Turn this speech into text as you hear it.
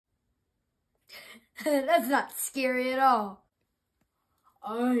That's not scary at all.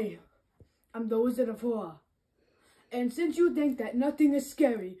 I'm the Wizard of Horror. And since you think that nothing is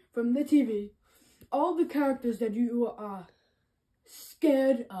scary from the TV, all the characters that you are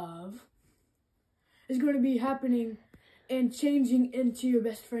scared of is going to be happening and changing into your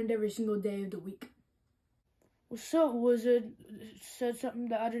best friend every single day of the week. What's up, Wizard? Said something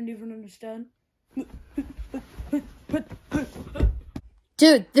that I didn't even understand.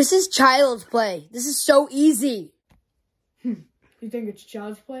 Dude, this is child's play. This is so easy. You think it's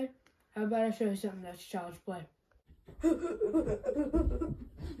child's play? How about I show you something that's child's play? I'm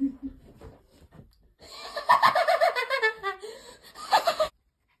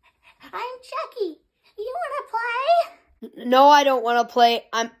Chucky. You wanna play? No, I don't want to play.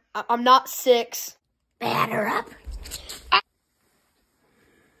 I'm not 6. Batter up.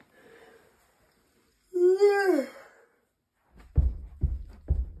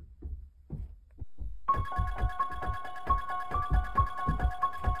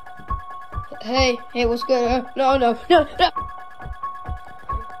 Hey, what's good? No. No.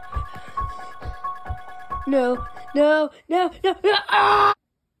 Ah!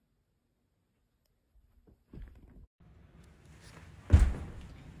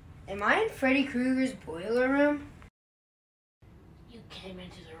 Am I in Freddy Krueger's boiler room? You came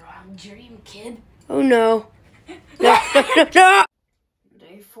into the wrong dream, kid. Oh no. No.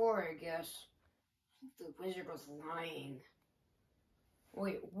 Day 4, I guess. The wizard was lying.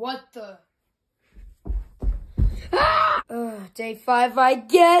 Wait, what the? Day 5, I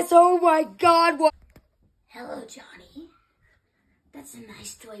guess. Oh my God. What? Hello, Johnny. That's a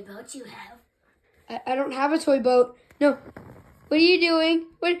nice toy boat you have. I don't have a toy boat. No. What are you doing?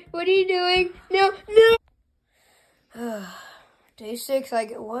 What are you doing? No. Day 6, I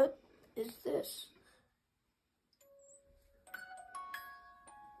get. What is this?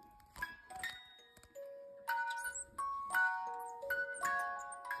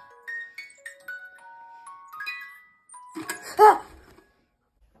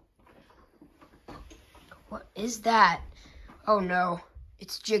 What is that? Oh no,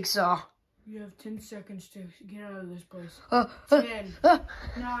 it's Jigsaw. You have 10 seconds to get out of this place. 10,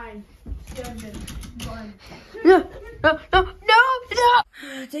 9, 7, 1. No!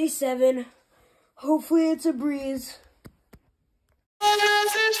 Day 7. Hopefully it's a breeze.